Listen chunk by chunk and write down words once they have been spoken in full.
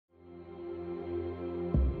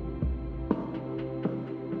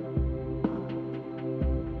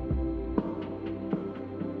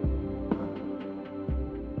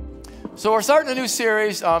So we're starting a new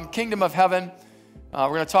series, Kingdom of Heaven. We're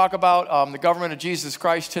going to talk about the government of Jesus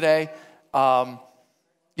Christ today. And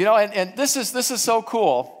this is so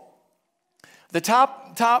cool. The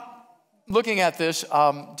top looking at this,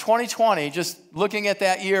 2020, just looking at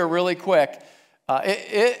that year really quick,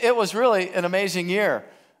 it was really an amazing year.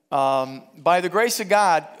 By the grace of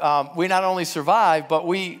God, we not only survived, but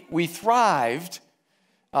we thrived.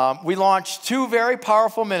 We launched two very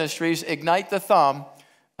powerful ministries, Ignite the Thumb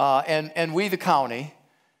and We the County.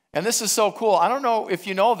 And this is so cool. I don't know if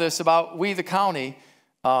you know this about We the County,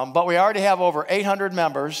 but we already have over 800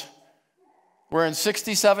 members. We're in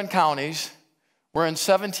 67 counties. We're in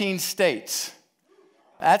 17 states.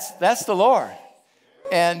 That's the Lord.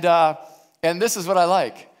 And this is what I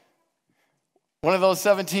like. One of those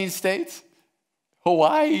 17 states,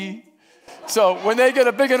 Hawaii. So when they get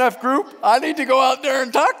a big enough group, I need to go out there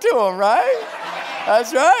and talk to them, right?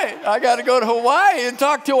 That's right. I got to go to Hawaii and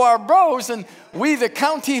talk to our bros and We the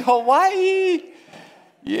County, Hawaii.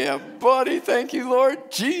 Yeah, buddy. Thank you,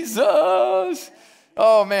 Lord Jesus.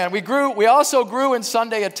 Oh, man. We also grew in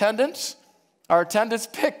Sunday attendance. Our attendance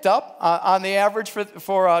picked up on the average for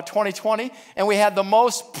 2020, and we had the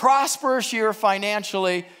most prosperous year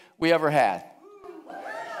financially we ever had.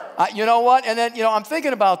 You know what? And then, I'm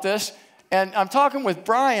thinking about this, and I'm talking with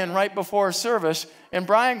Brian right before service, and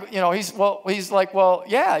Brian, he's like, well,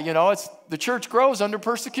 yeah, it's the church grows under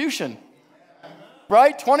persecution,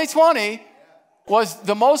 right? 2020 was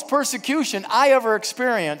the most persecution I ever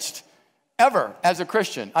experienced ever as a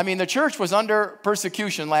Christian. I mean, the church was under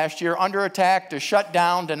persecution last year, under attack, to shut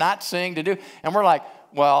down, to not sing, to do, and we're like,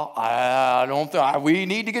 well, we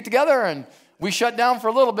need to get together, and we shut down for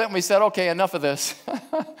a little bit, and we said, okay, enough of this.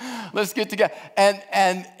 Let's get together.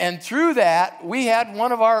 And through that, we had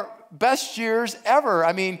one of our best years ever.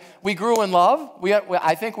 I mean, we grew in love.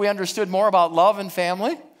 I think we understood more about love and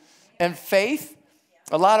family and faith.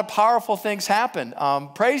 A lot of powerful things happened.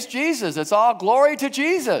 Praise Jesus. It's all glory to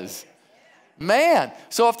Jesus. Man,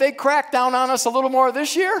 so if they crack down on us a little more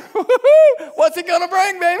this year, what's it going to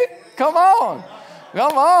bring, baby? Come on.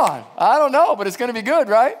 Come on. I don't know, but it's going to be good,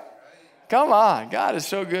 right? Come on. God is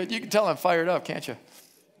so good. You can tell I'm fired up, can't you?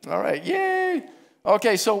 All right. Yay.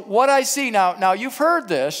 Okay, so what I see now you've heard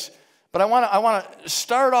this, but I want to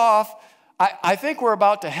start off. I think we're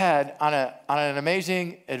about to head on an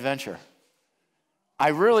amazing adventure. I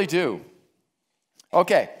really do.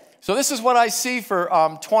 Okay, so this is what I see for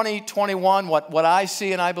 2021, what I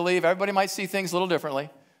see and I believe. Everybody might see things a little differently.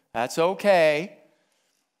 That's okay.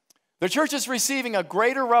 The church is receiving a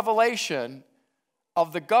greater revelation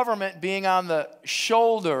of the government being on the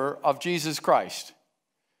shoulder of Jesus Christ.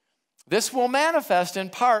 This will manifest in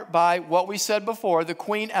part by what we said before, the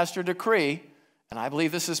Queen Esther Decree, and I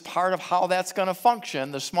believe this is part of how that's going to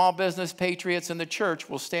function. The small business, patriots, and the church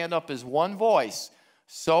will stand up as one voice,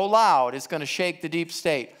 so loud it's going to shake the deep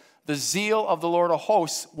state. The zeal of the Lord of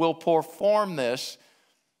hosts will perform this.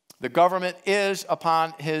 The government is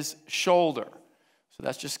upon his shoulder. So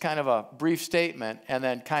that's just kind of a brief statement, and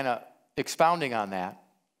then kind of expounding on that.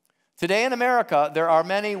 Today in America, there are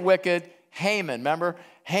many wicked Haman. Remember,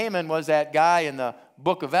 Haman was that guy in the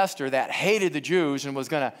book of Esther that hated the Jews and was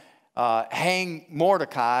going to hang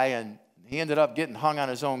Mordecai, and he ended up getting hung on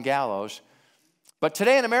his own gallows. But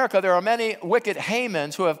today in America, there are many wicked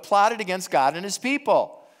Hamans who have plotted against God and his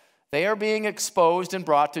people. They are being exposed and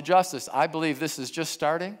brought to justice. I believe this is just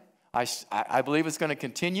starting. I believe it's going to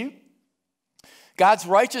continue. God's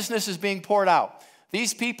righteousness is being poured out.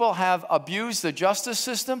 These people have abused the justice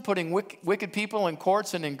system, putting wicked people in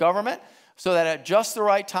courts and in government, so that at just the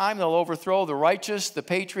right time, they'll overthrow the righteous, the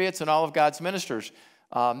patriots, and all of God's ministers.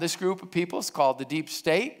 This group of people is called the deep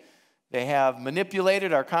state. They have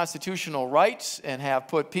manipulated our constitutional rights and have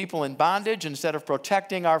put people in bondage instead of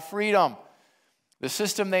protecting our freedom. The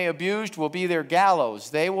system they abused will be their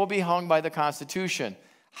gallows. They will be hung by the Constitution.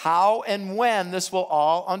 How and when this will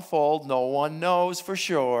all unfold, no one knows for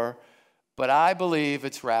sure. But I believe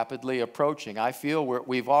it's rapidly approaching. I feel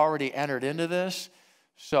we've already entered into this.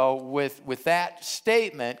 So with that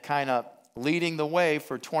statement kind of leading the way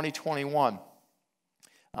for 2021.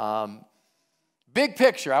 Big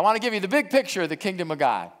picture. I want to give you the big picture of the kingdom of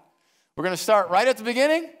God. We're going to start right at the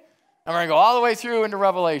beginning, and we're going to go all the way through into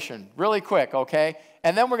Revelation really quick, okay?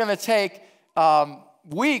 And then we're going to take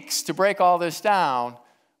weeks to break all this down.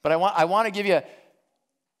 But I want to give you...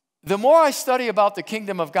 The more I study about the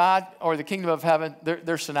kingdom of God or the kingdom of heaven,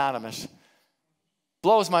 they're synonymous.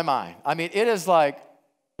 Blows my mind. I mean, it is like,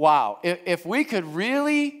 wow. If we could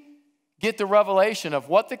really get the revelation of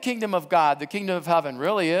what the kingdom of God, the kingdom of heaven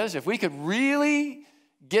really is, if we could really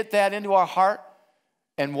get that into our heart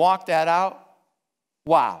and walk that out,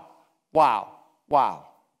 wow. Wow. Wow.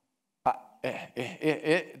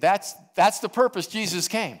 That's the purpose Jesus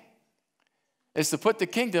came, is to put the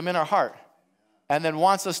kingdom in our heart and then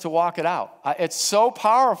wants us to walk it out. It's so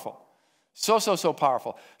powerful. So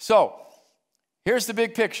powerful. So here's the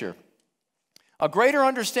big picture. A greater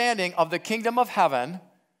understanding of the kingdom of heaven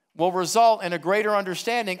will result in a greater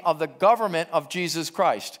understanding of the government of Jesus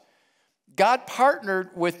Christ. God partnered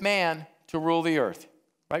with man to rule the earth.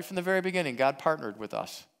 Right from the very beginning, God partnered with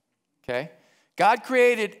us. Okay? God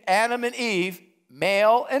created Adam and Eve,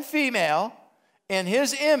 male and female, in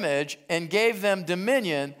his image and gave them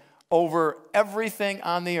dominion over everything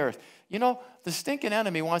on the earth. You know, the stinking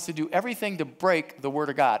enemy wants to do everything to break the Word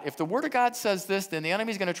of God. If the Word of God says this, then the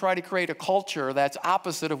enemy's going to try to create a culture that's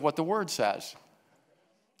opposite of what the Word says.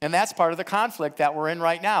 And that's part of the conflict that we're in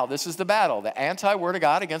right now. This is the battle, the anti-Word of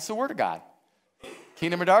God against the Word of God.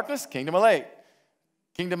 Kingdom of darkness, kingdom of light.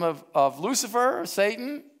 Kingdom of Lucifer,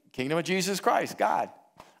 Satan, kingdom of Jesus Christ, God.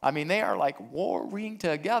 I mean, they are like warring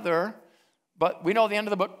together, but we know the end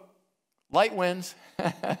of the book. Light wins.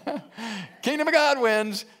 Kingdom of God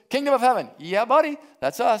wins. Kingdom of heaven. Yeah, buddy,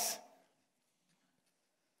 that's us.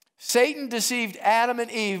 Satan deceived Adam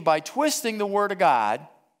and Eve by twisting the Word of God.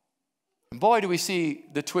 And boy, do we see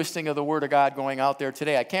the twisting of the Word of God going out there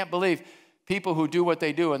today. I can't believe people who do what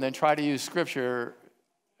they do and then try to use Scripture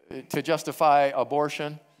to justify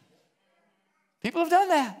abortion. People have done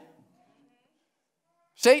that.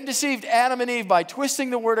 Satan deceived Adam and Eve by twisting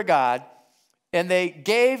the Word of God, and they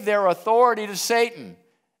gave their authority to Satan.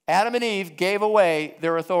 Adam and Eve gave away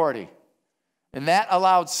their authority. And that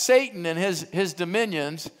allowed Satan and his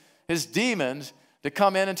dominions, his demons, to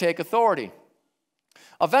come in and take authority.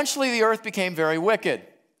 Eventually, the earth became very wicked.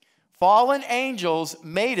 Fallen angels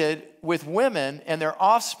mated with women, and their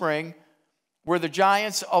offspring were the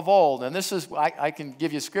giants of old. And this is, I can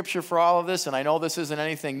give you scripture for all of this, and I know this isn't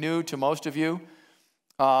anything new to most of you.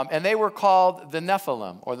 And they were called the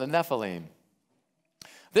Nephilim, or the Nephilim.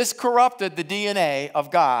 This corrupted the DNA of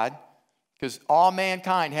God, because all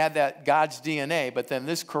mankind had that God's DNA, but then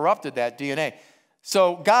this corrupted that DNA.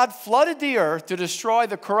 So God flooded the earth to destroy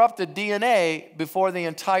the corrupted DNA before the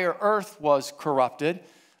entire earth was corrupted,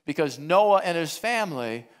 because Noah and his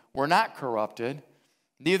family were not corrupted.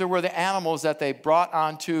 Neither were the animals that they brought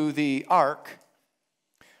onto the ark.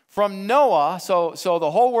 From Noah, so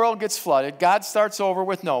the whole world gets flooded. God starts over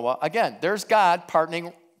with Noah. Again, there's God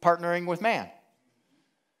partnering with man.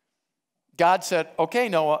 God said, okay,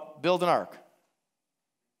 Noah, build an ark.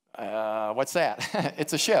 What's that?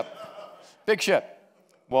 It's a ship. Big ship.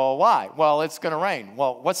 Well, why? Well, it's going to rain.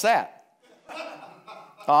 Well, what's that?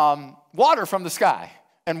 Water from the sky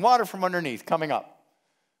and water from underneath coming up.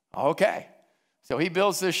 Okay. So he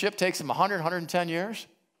builds this ship, takes him 100, 110 years.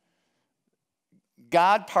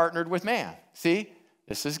 God partnered with man. See,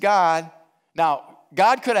 this is God. Now,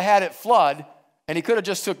 God could have had it flood, and he could have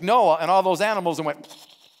just took Noah and all those animals and went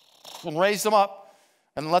and raised them up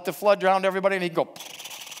and let the flood drown everybody, and he'd go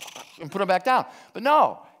and put them back down. But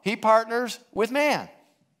no, he partners with man.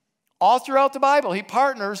 All throughout the Bible, he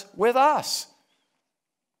partners with us.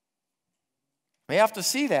 We have to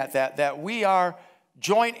see that we are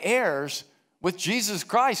joint heirs with Jesus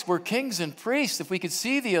Christ. We're kings and priests. If we could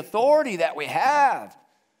see the authority that we have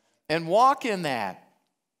and walk in that.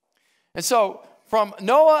 And so from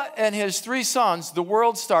Noah and his 3 sons, the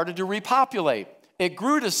world started to repopulate. It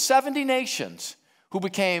grew to 70 nations who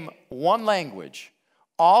became one language,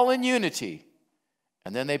 all in unity.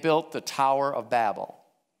 And then they built the Tower of Babel.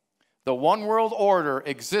 The one world order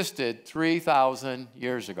existed 3,000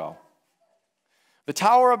 years ago. The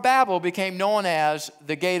Tower of Babel became known as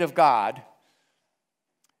the Gate of God,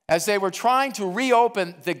 as they were trying to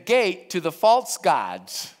reopen the gate to the false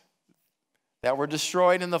gods that were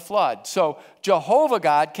destroyed in the flood. So Jehovah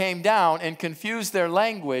God came down and confused their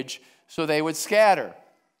language so they would scatter.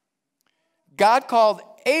 God called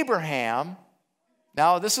Abraham.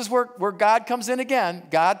 Now this is where God comes in again.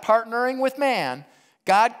 God partnering with man.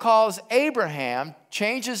 God calls Abraham,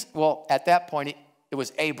 at that point it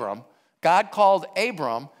was Abram. God called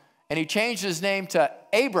Abram, and he changed his name to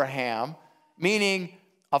Abraham, meaning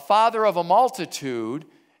a father of a multitude,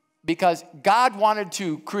 because God wanted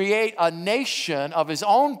to create a nation of his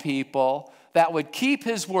own people that would keep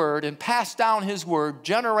his word and pass down his word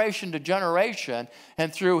generation to generation,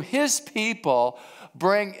 and through his people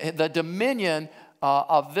bring the dominion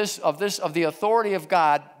of the authority of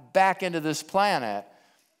God back into this planet.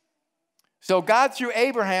 So God, through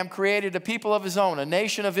Abraham, created a people of his own, a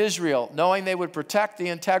nation of Israel, knowing they would protect the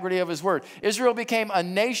integrity of his word. Israel became a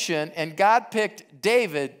nation, and God picked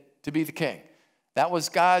David to be the king. That was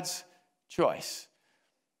God's choice.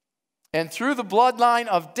 And through the bloodline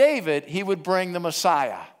of David, he would bring the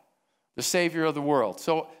Messiah, the Savior of the world.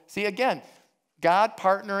 So, see, again, God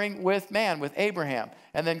partnering with man, with Abraham.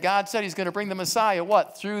 And then God said he's going to bring the Messiah,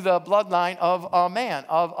 what? Through the bloodline of a man,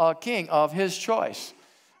 of a king, of his choice.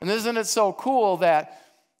 And isn't it so cool that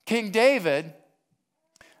King David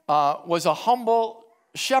was a humble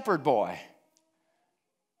shepherd boy?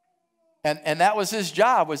 And that was his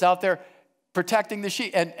job, was out there protecting the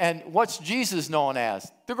sheep. And what's Jesus known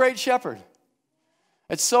as? The great shepherd.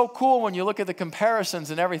 It's so cool when you look at the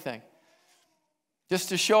comparisons and everything. Just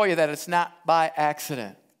to show you that it's not by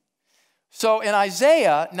accident. So in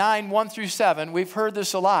Isaiah 9, 1 through 7, we've heard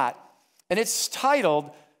this a lot. And it's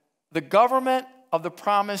titled, The Government of the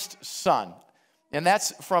Promised Son. And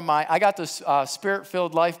that's from I got this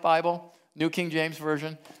Spirit-Filled Life Bible, New King James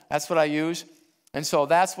Version. That's what I use. And so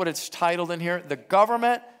that's what it's titled in here, The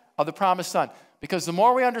Government of the Promised Son. Because the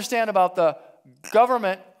more we understand about the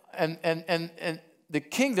government and the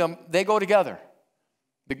kingdom, they go together.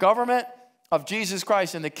 The government of Jesus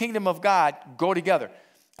Christ and the kingdom of God go together.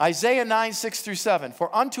 Isaiah 9, 6 through 7.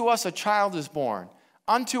 For unto us a child is born,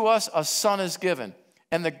 unto us a son is given,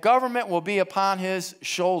 and the government will be upon his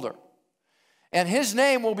shoulder. And his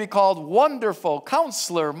name will be called Wonderful,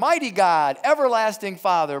 Counselor, Mighty God, Everlasting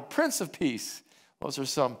Father, Prince of Peace. Those are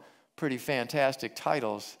some pretty fantastic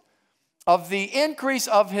titles. Of the increase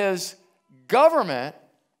of his government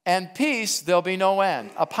and peace, there'll be no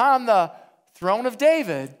end. Upon the throne of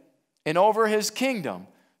David and over his kingdom,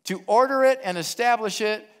 to order it and establish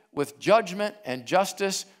it with judgment and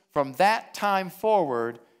justice from that time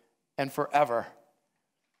forward and forever.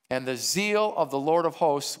 And the zeal of the Lord of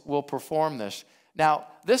hosts will perform this. Now,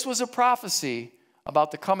 this was a prophecy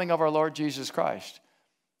about the coming of our Lord Jesus Christ.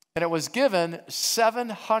 And it was given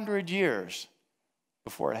 700 years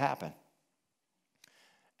before it happened.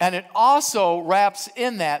 And it also wraps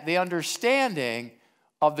in that the understanding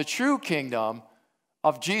of the true kingdom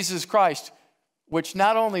of Jesus Christ, which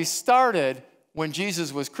not only started when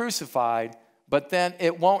Jesus was crucified, but then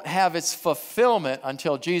it won't have its fulfillment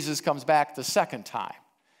until Jesus comes back the second time.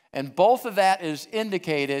 And both of that is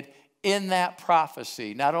indicated in that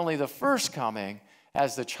prophecy. Not only the first coming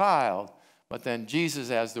as the child, but then Jesus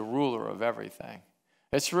as the ruler of everything.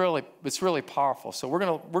 It's really powerful. So we're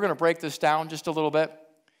gonna break this down just a little bit.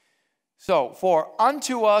 So, for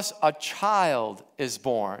unto us a child is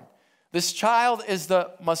born. This child is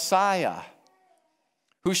the Messiah,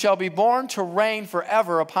 who shall be born to reign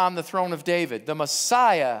forever upon the throne of David. The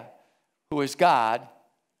Messiah, who is God,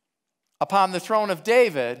 upon the throne of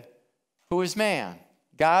David, who is man.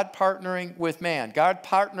 God partnering with man. God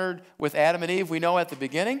partnered with Adam and Eve, we know, at the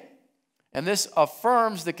beginning. And this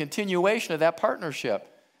affirms the continuation of that partnership.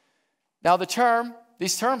 Now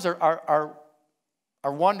these terms are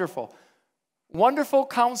wonderful. Wonderful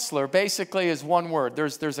Counselor basically is one word.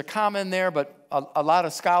 There's a comma in there, but a lot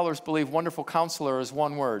of scholars believe Wonderful Counselor is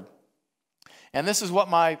one word. And this is what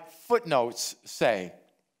my footnotes say.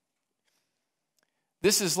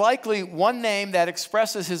 This is likely one name that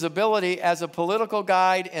expresses his ability as a political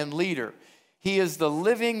guide and leader. He is the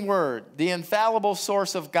living word, the infallible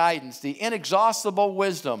source of guidance, the inexhaustible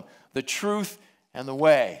wisdom, the truth, and the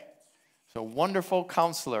way. So, Wonderful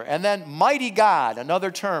Counselor. And then Mighty God,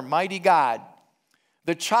 another term, Mighty God.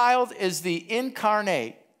 The child is the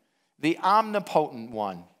incarnate, the omnipotent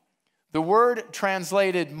one. The word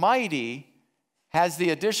translated mighty has the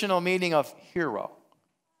additional meaning of hero.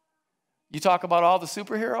 You talk about all the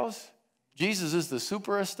superheroes? Jesus is the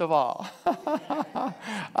superest of all.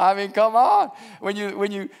 I mean, come on. When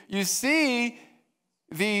you see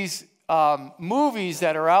these movies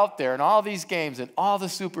that are out there and all these games and all the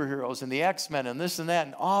superheroes and the X-Men and this and that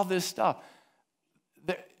and all this stuff,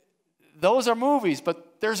 those are movies,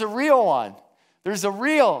 but there's a real one. There's a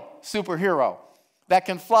real superhero that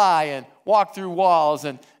can fly and walk through walls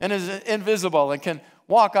and is invisible and can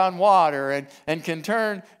walk on water and can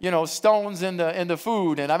turn, stones into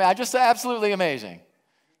food. And I mean, just absolutely amazing.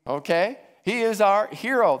 Okay? He is our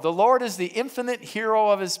hero. The Lord is the infinite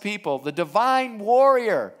hero of his people, the divine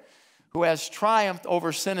warrior who has triumphed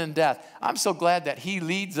over sin and death. I'm so glad that he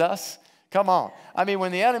leads us. Come on. I mean,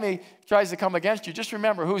 when the enemy tries to come against you, just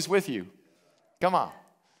remember who's with you. Come on.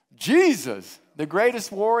 Jesus, the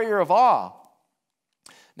greatest warrior of all.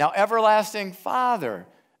 Now, everlasting Father.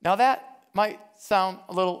 Now, that might sound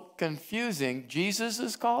a little confusing. Jesus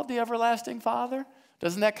is called the everlasting Father?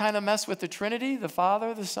 Doesn't that kind of mess with the Trinity, the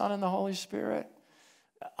Father, the Son, and the Holy Spirit?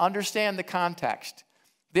 Understand the context.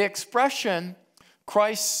 The expression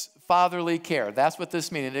Christ's fatherly care, that's what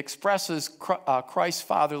this means. It expresses Christ's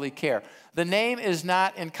fatherly care. The name is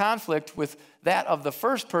not in conflict with that of the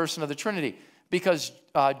first person of the Trinity. because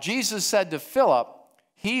Jesus said to Philip,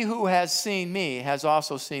 he who has seen me has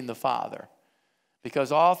also seen the Father.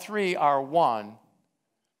 Because all three are one,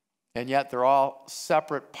 and yet they're all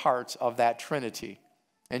separate parts of that Trinity.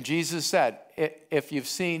 And Jesus said, if you've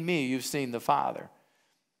seen me, you've seen the Father.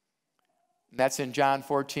 And that's in John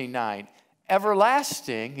 14:9.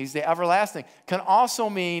 Everlasting, he's the everlasting, can also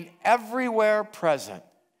mean everywhere present.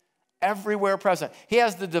 Everywhere present. He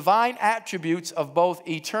has the divine attributes of both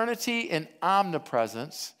eternity and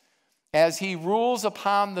omnipresence as he rules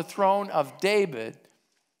upon the throne of David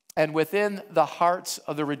and within the hearts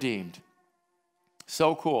of the redeemed.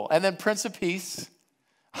 So cool. And then Prince of Peace.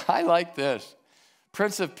 I like this.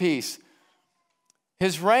 Prince of Peace.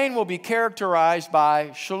 His reign will be characterized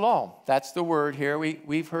by shalom. That's the word here.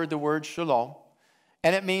 We've heard the word shalom.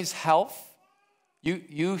 And it means health.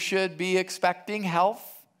 You should be expecting health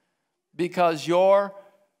because your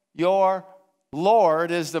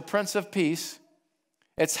Lord is the Prince of Peace.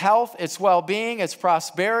 It's health, it's well-being, it's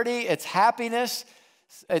prosperity, it's happiness,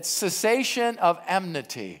 it's cessation of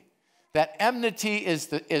enmity. That enmity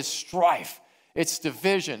is strife, it's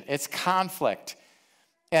division, it's conflict.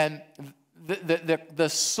 And the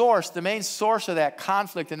source, the main source of that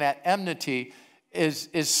conflict and that enmity is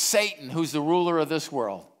Satan, who's the ruler of this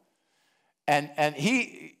world. And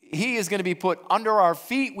he is going to be put under our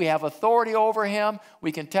feet. We have authority over him.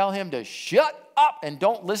 We can tell him to shut up and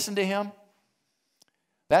don't listen to him.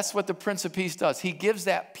 That's what the Prince of Peace does. He gives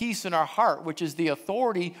that peace in our heart, which is the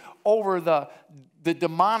authority over the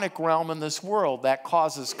demonic realm in this world that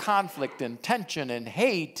causes conflict and tension and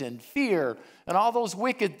hate and fear and all those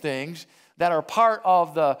wicked things that are part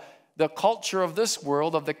of the culture of this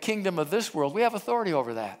world, of the kingdom of this world. We have authority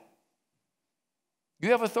over that.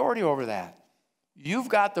 You have authority over that. You've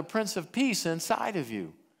got the Prince of Peace inside of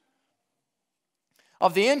you.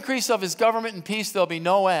 Of the increase of his government and peace there'll be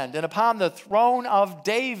no end. And upon the throne of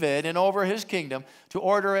David and over his kingdom, to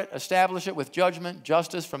order it, establish it with judgment,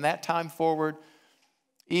 justice from that time forward,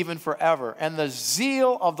 even forever. And the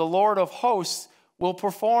zeal of the Lord of hosts will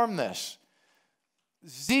perform this.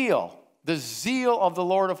 Zeal. The zeal of the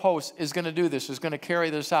Lord of hosts is going to do this, is going to carry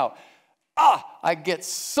this out. I get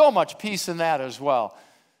so much peace in that as well.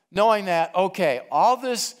 Knowing that, okay, all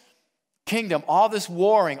this kingdom, all this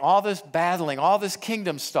warring, all this battling, all this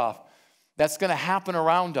kingdom stuff that's going to happen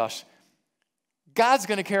around us, God's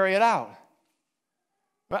going to carry it out.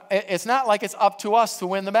 It's not like it's up to us to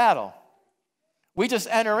win the battle. We just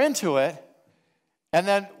enter into it, and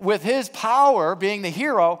then with his power being the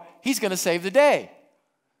hero, he's going to save the day.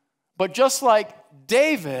 But just like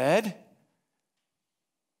David,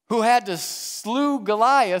 who had to slew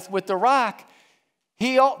Goliath with the rock,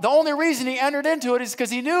 the only reason he entered into it is because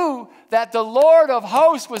he knew that the Lord of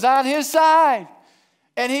hosts was on his side.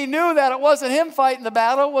 And he knew that it wasn't him fighting the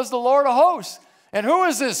battle, it was the Lord of hosts. And who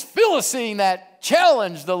is this Philistine that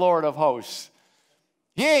challenged the Lord of hosts?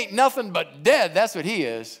 He ain't nothing but dead, that's what he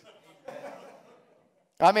is.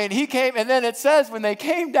 I mean, he came, and then it says when they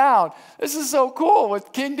came down, this is so cool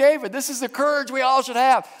with King David. This is the courage we all should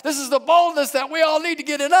have. This is the boldness that we all need to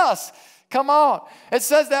get in us. Come on. It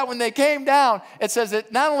says that when they came down, it says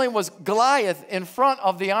that not only was Goliath in front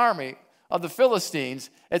of the army of the Philistines,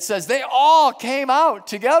 it says they all came out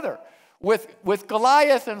together with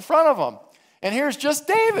Goliath in front of them. And here's just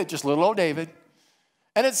David, just little old David.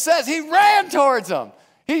 And it says he ran towards them.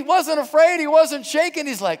 He wasn't afraid. He wasn't shaking.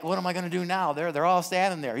 He's like, what am I going to do now? They're all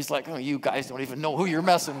standing there. He's like, oh, you guys don't even know who you're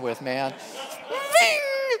messing with, man.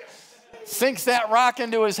 Sinks that rock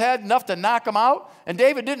into his head enough to knock him out. And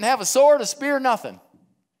David didn't have a sword, a spear, nothing.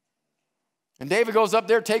 And David goes up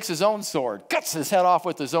there, takes his own sword, cuts his head off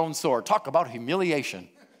with his own sword. Talk about humiliation.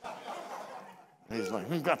 And he's like,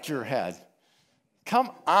 who got your head?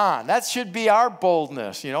 Come on. That should be our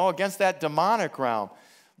boldness, against that demonic realm.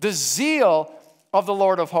 The zeal of the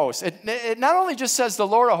Lord of hosts. It not only just says the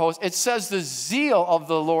Lord of hosts, it says the zeal of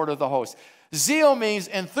the Lord of the hosts. Zeal means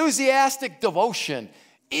enthusiastic devotion,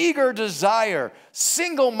 eager desire,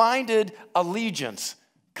 single-minded allegiance.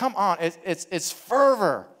 Come on, it's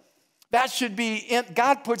fervor. That should be,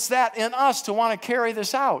 God puts that in us to want to carry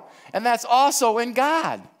this out. And that's also in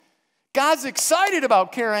God. God's excited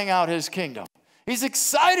about carrying out his kingdom. He's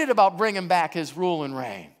excited about bringing back his rule and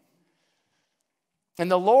reign. And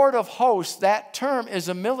the Lord of hosts, that term is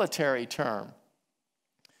a military term.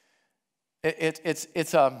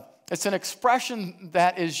 It's an expression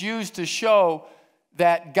that is used to show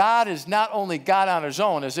that God is not only God on his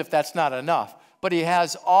own, as if that's not enough, but he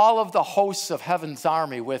has all of the hosts of heaven's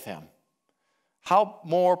army with him. How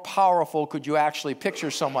more powerful could you actually picture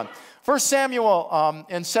someone? 1 Samuel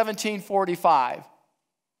in 1745.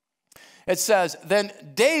 It says, then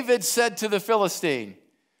David said to the Philistine,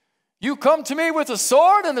 you come to me with a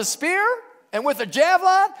sword and a spear and with a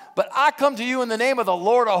javelin, but I come to you in the name of the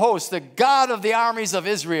Lord of hosts, the God of the armies of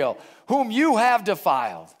Israel, whom you have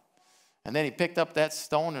defiled. And then he picked up that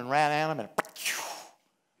stone and ran at him. And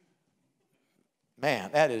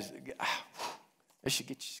man, this should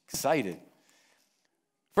get you excited.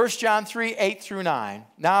 1 John 3, 8 through 9.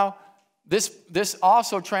 Now, this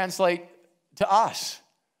also translates to us.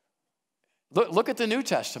 Look at the New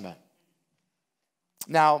Testament.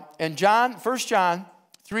 Now, in 1 John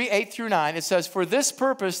 3, 8 through 9, it says, for this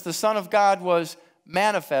purpose the Son of God was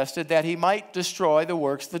manifested, that he might destroy the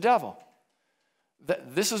works of the devil.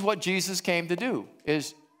 This is what Jesus came to do,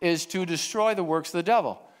 is to destroy the works of the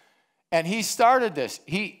devil. And he started this.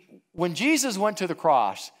 When Jesus went to the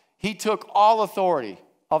cross, he took all authority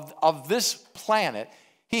of this planet.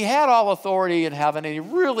 He had all authority in heaven, and he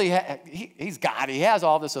really he's God. He has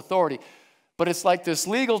all this authority. But it's like this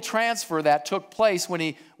legal transfer that took place when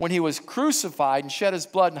he was crucified and shed his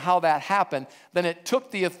blood, and how that happened. Then it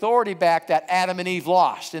took the authority back that Adam and Eve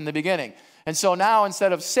lost in the beginning. And so now,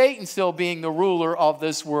 instead of Satan still being the ruler of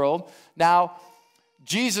this world, now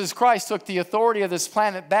Jesus Christ took the authority of this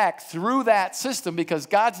planet back through that system, because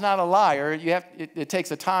God's not a liar. It takes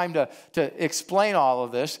a time to explain all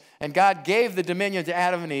of this. And God gave the dominion to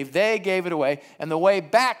Adam and Eve. They gave it away. And the way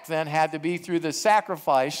back then had to be through the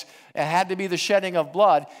sacrifice. It had to be the shedding of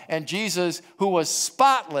blood. And Jesus, who was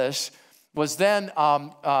spotless, was then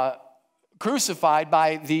crucified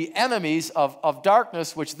by the enemies of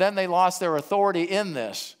darkness, which then they lost their authority in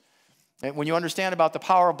this. And when you understand about the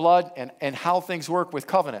power of blood and how things work with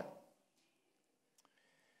covenant.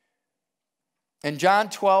 In John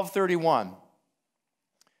 12:31,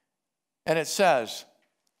 and it says,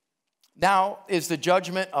 now is the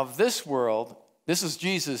judgment of this world. This is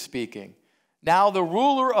Jesus speaking. Now the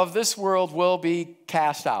ruler of this world will be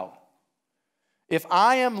cast out. If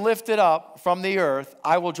I am lifted up from the earth,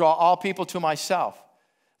 I will draw all people to myself.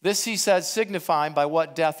 This he said, signifying by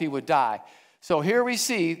what death he would die. So here we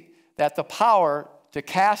see that the power to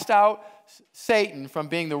cast out Satan from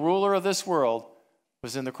being the ruler of this world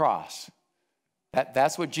was in the cross.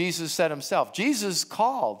 That's what Jesus said himself. Jesus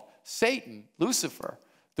called Satan, Lucifer,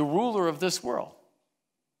 the ruler of this world.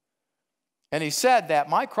 And he said that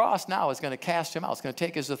my cross now is going to cast him out. It's going to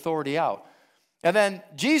take his authority out. And then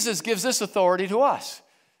Jesus gives this authority to us.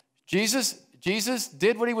 Jesus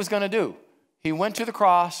did what he was going to do. He went to the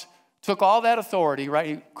cross, took all that authority, right?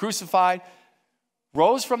 He crucified,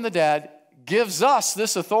 rose from the dead, gives us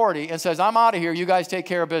this authority and says, I'm out of here. You guys take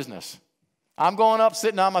care of business. I'm going up,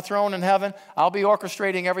 sitting on my throne in heaven. I'll be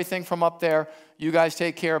orchestrating everything from up there. You guys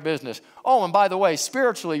take care of business. Oh, and by the way,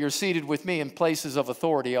 spiritually, you're seated with me in places of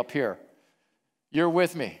authority up here. You're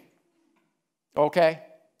with me. Okay?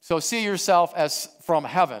 So see yourself as from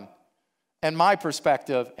heaven and my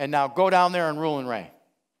perspective, and now go down there and rule and reign.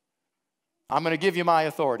 I'm going to give you my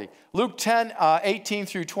authority. Luke 10, 18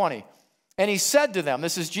 through 20. And he said to them,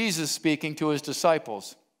 this is Jesus speaking to his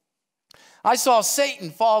disciples, I saw Satan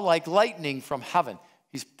fall like lightning from heaven.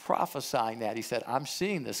 He's prophesying that. He said, I'm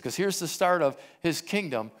seeing this, because here's the start of his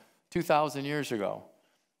kingdom 2,000 years ago,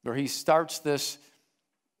 where he starts this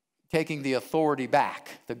taking the authority back,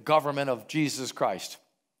 the government of Jesus Christ.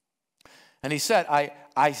 And he said,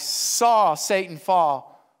 I saw Satan fall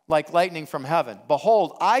like lightning from heaven.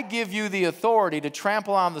 Behold, I give you the authority to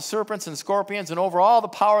trample on the serpents and scorpions and over all the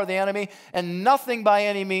power of the enemy, and nothing by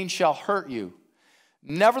any means shall hurt you.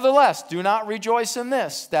 Nevertheless, do not rejoice in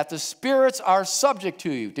this, that the spirits are subject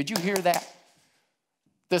to you. Did you hear that?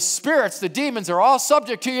 The spirits, the demons, are all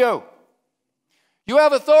subject to you. You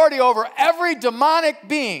have authority over every demonic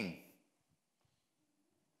being,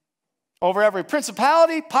 over every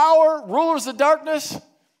principality, power, rulers of darkness,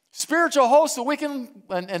 spiritual hosts of wicked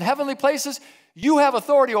and heavenly places. You have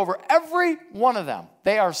authority over every one of them.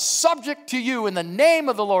 They are subject to you in the name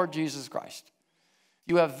of the Lord Jesus Christ.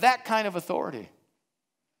 You have that kind of authority.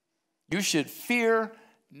 You should fear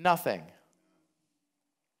nothing.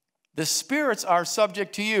 The spirits are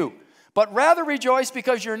subject to you, but rather rejoice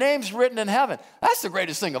because your name's written in heaven. That's the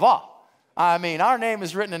greatest thing of all. I mean, our name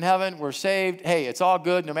is written in heaven. We're saved. Hey, it's all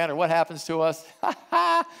good no matter what happens to us.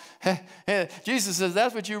 Jesus says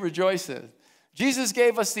that's what you rejoice in. Jesus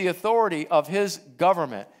gave us the authority of his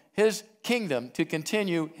government, his kingdom, to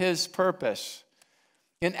continue his purpose.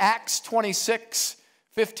 In Acts 26,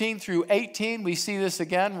 15 through 18, we see this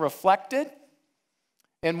again reflected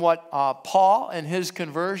in what Paul and his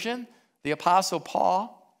conversion, the Apostle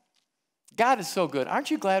Paul. God is so good.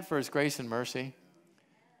 Aren't you glad for his grace and mercy?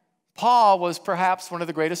 Paul was perhaps one of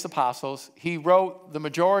the greatest apostles. He wrote the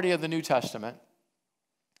majority of the New Testament.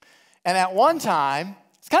 And at one time,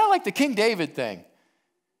 it's kind of like the King David thing.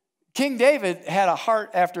 King David had a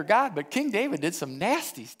heart after God, but King David did some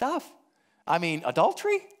nasty stuff. I mean,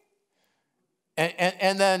 adultery,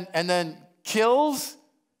 and then kills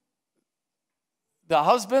the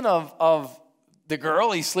husband of the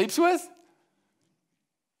girl he sleeps with.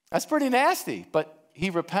 That's pretty nasty, but he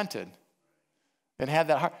repented and had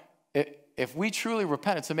that heart. If we truly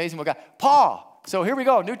repent, it's amazing what God. Paul, so here we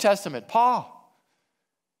go, New Testament, Paul.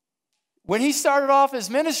 When he started off his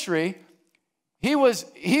ministry, he was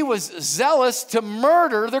zealous to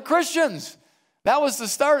murder the Christians. That was the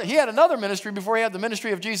start. He had another ministry before he had the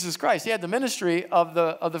ministry of Jesus Christ. He had the ministry of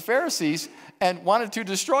the Pharisees and wanted to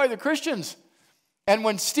destroy the Christians. And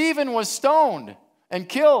when Stephen was stoned and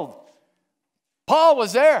killed, Paul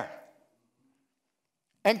was there,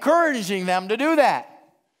 encouraging them to do that.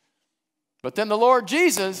 But then the Lord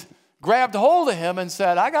Jesus grabbed hold of him and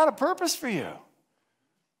said, I got a purpose for you.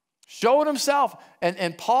 Showed himself.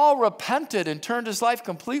 And Paul repented and turned his life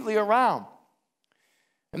completely around.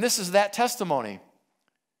 And this is that testimony.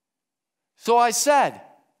 So I said,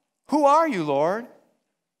 who are you, Lord?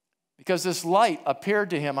 Because this light appeared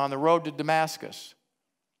to him on the road to Damascus.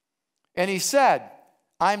 And he said,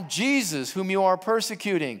 I'm Jesus whom you are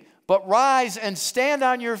persecuting, but rise and stand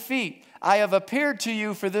on your feet. I have appeared to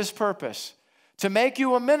you for this purpose, to make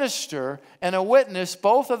you a minister and a witness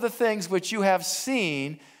both of the things which you have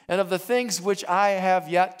seen and of the things which I have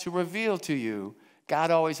yet to reveal to you.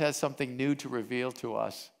 God always has something new to reveal to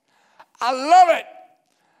us. I love it.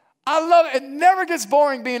 I love it. It never gets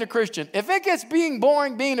boring being a Christian. If it gets being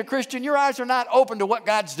boring being a Christian, your eyes are not open to what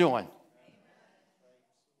God's doing.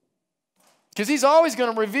 Because he's always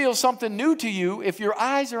going to reveal something new to you if your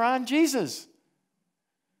eyes are on Jesus.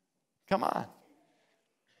 Come on.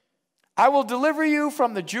 I will deliver you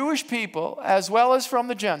from the Jewish people as well as from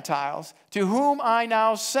the Gentiles, to whom I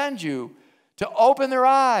now send you to open their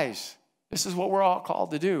eyes. This is what we're all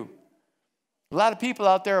called to do. A lot of people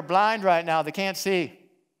out there are blind right now. They can't see.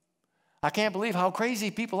 I can't believe how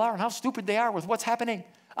crazy people are and how stupid they are with what's happening.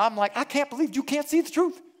 I'm like, I can't believe you can't see the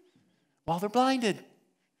truth. Well, they're blinded.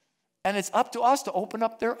 And it's up to us to open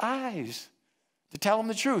up their eyes, to tell them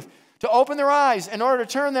the truth, to open their eyes in order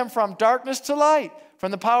to turn them from darkness to light, from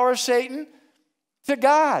the power of Satan to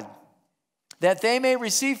God, that they may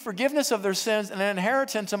receive forgiveness of their sins and an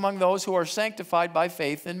inheritance among those who are sanctified by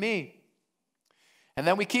faith in me. And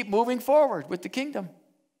then we keep moving forward with the kingdom.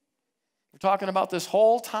 We're talking about this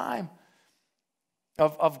whole time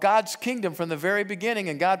of God's kingdom from the very beginning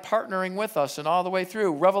and God partnering with us and all the way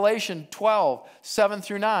through. Revelation 12, 7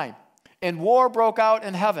 through 9. And war broke out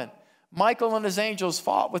in heaven. Michael and his angels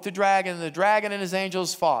fought with the dragon, and the dragon and his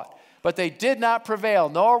angels fought. But they did not prevail,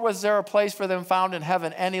 nor was there a place for them found in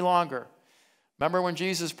heaven any longer. Remember when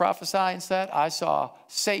Jesus prophesied and said, I saw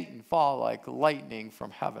Satan fall like lightning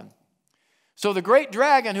from heaven. So the great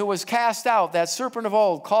dragon who was cast out, that serpent of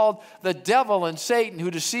old, called the devil and Satan,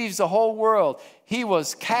 who deceives the whole world, he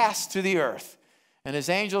was cast to the earth, and his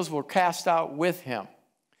angels were cast out with him.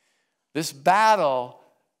 This battle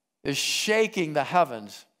is shaking the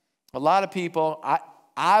heavens. A lot of people,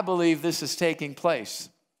 I believe this is taking place.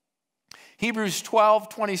 Hebrews 12,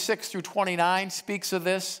 26 through 29 speaks of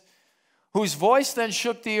this. Whose voice then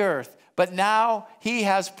shook the earth, but now he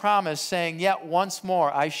has promised, saying, yet once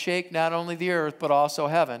more I shake not only the earth, but also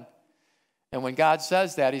heaven. And when God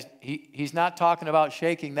says that, he's not talking about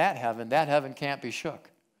shaking that heaven. That heaven can't be shook.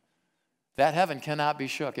 That heaven cannot be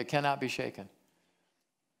shook. It cannot be shaken.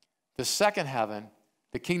 The second heaven,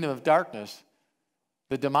 the kingdom of darkness,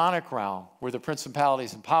 the demonic realm, where the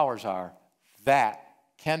principalities and powers are, that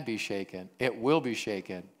can be shaken. It will be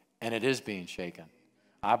shaken, and it is being shaken.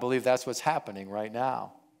 I believe that's what's happening right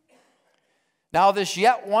now. Now, this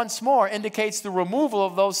yet once more indicates the removal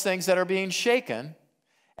of those things that are being shaken,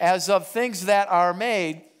 as of things that are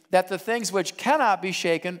made, that the things which cannot be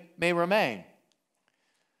shaken may remain.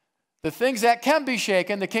 The things that can be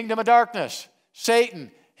shaken, the kingdom of darkness,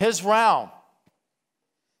 Satan, his realm,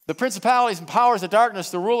 the principalities and powers of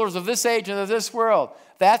darkness, the rulers of this age and of this world,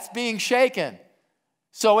 that's being shaken.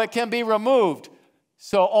 So it can be removed.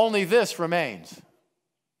 So only this remains.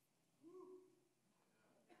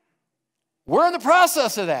 We're in the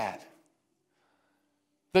process of that.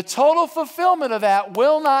 The total fulfillment of that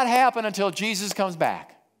will not happen until Jesus comes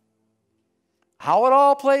back. How it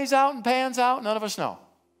all plays out and pans out, none of us know.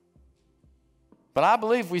 But I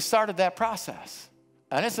believe we started that process.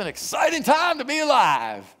 And it's an exciting time to be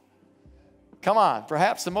alive. Come on,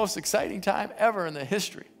 perhaps the most exciting time ever in the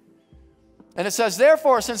history. And it says,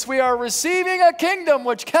 therefore, since we are receiving a kingdom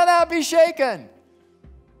which cannot be shaken,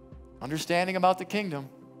 understanding about the kingdom,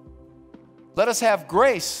 let us have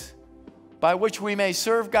grace by which we may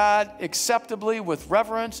serve God acceptably with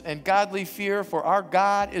reverence and godly fear, for our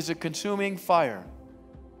God is a consuming fire.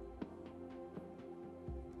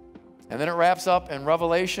 And then it wraps up in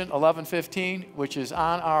Revelation 11:15, which is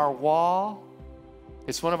on our wall.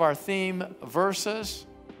 It's one of our theme verses.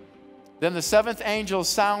 Then the seventh angel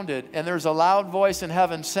sounded, and there's a loud voice in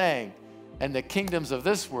heaven saying, and the kingdoms of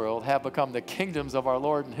this world have become the kingdoms of our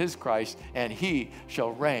Lord and his Christ, and he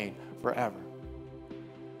shall reign forever.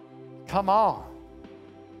 Come on.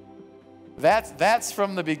 That's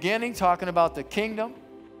from the beginning, talking about the kingdom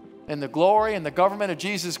and the glory and the government of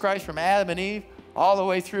Jesus Christ from Adam and Eve all the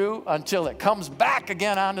way through until it comes back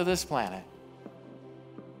again onto this planet.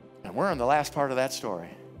 And we're in the last part of that story.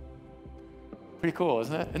 Pretty cool,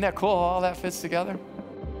 isn't it? Isn't that cool how all that fits together?